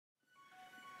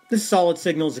This is Solid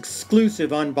Signal's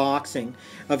exclusive unboxing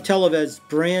of Televes'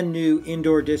 brand new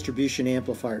indoor distribution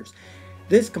amplifiers.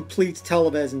 This completes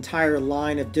Televes' entire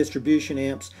line of distribution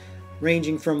amps,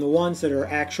 ranging from the ones that are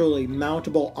actually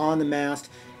mountable on the mast,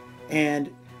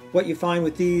 and what you find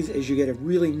with these is you get a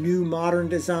really new modern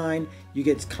design.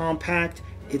 It's compact,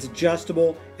 it's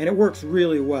adjustable, and it works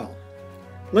really well.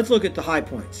 Let's look at the high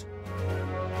points.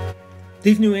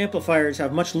 These new amplifiers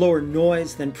have much lower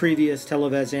noise than previous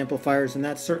Televes amplifiers, and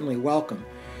that's certainly welcome.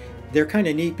 They're kind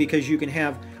of neat because you can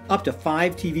have up to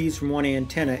 5 TVs from one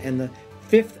antenna, and the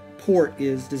 5th port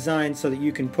is designed so that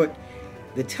you can put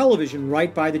the television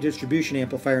right by the distribution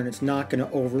amplifier and it's not going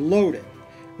to overload it,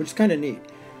 which is kind of neat.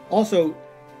 Also,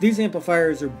 these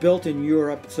amplifiers are built in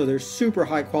Europe, so they're super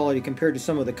high quality compared to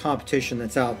some of the competition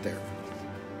that's out there.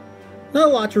 Not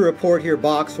a lot to report here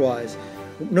box-wise.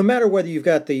 No matter whether you've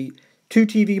got the 2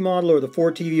 TV model or the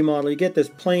 4 TV model, you get this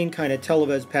plain kind of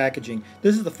Televes packaging.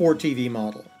 This is the 4 TV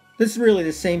model. This is really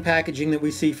the same packaging that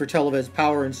we see for Televes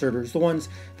power inserters, the ones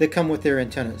that come with their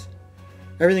antennas.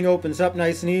 Everything opens up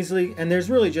nice and easily, and there's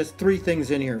really just 3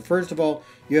 things in here. First of all,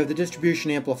 you have the distribution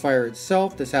amplifier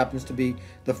itself. This happens to be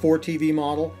the 4 TV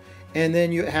model. And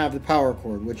then you have the power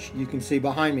cord, which you can see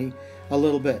behind me a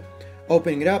little bit.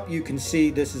 Opening it up, you can see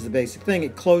this is the basic thing.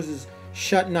 It closes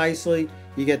shut nicely.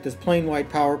 You get this plain white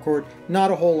power cord,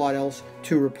 not a whole lot else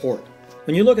to report.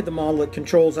 When you look at the model, it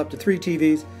controls up to 3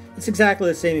 TVs. It's exactly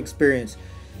the same experience.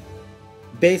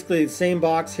 Basically the same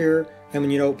box here, and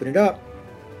when you open it up,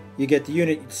 you get the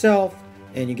unit itself,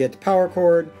 and you get the power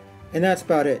cord, and that's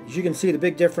about it. As you can see, the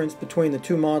big difference between the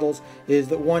 2 models is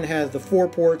that one has the 4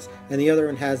 ports, and the other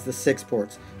one has the 6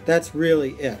 ports. That's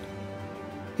really it.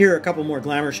 Here are a couple more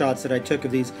glamour shots that I took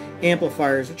of these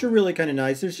amplifiers, which are really kind of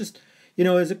nice. There's just,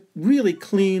 there's a really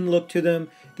clean look to them.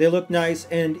 They look nice,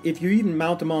 and if you even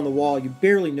mount them on the wall, you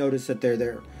barely notice that they're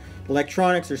there.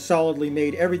 Electronics are solidly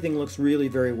made. Everything looks really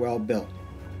very well built.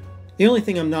 The only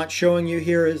thing I'm not showing you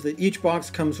here is that each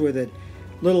box comes with a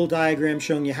little diagram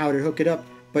showing you how to hook it up,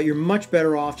 but you're much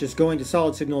better off just going to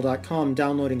solidsignal.com and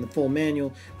downloading the full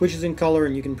manual, which is in color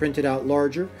and you can print it out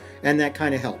larger, and that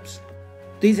kind of helps.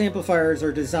 These amplifiers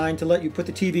are designed to let you put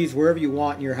the TVs wherever you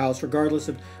want in your house, regardless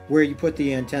of where you put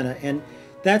the antenna, and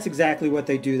that's exactly what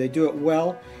they do. They do it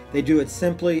well, they do it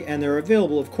simply, and they're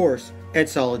available, of course, at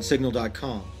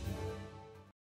solidsignal.com.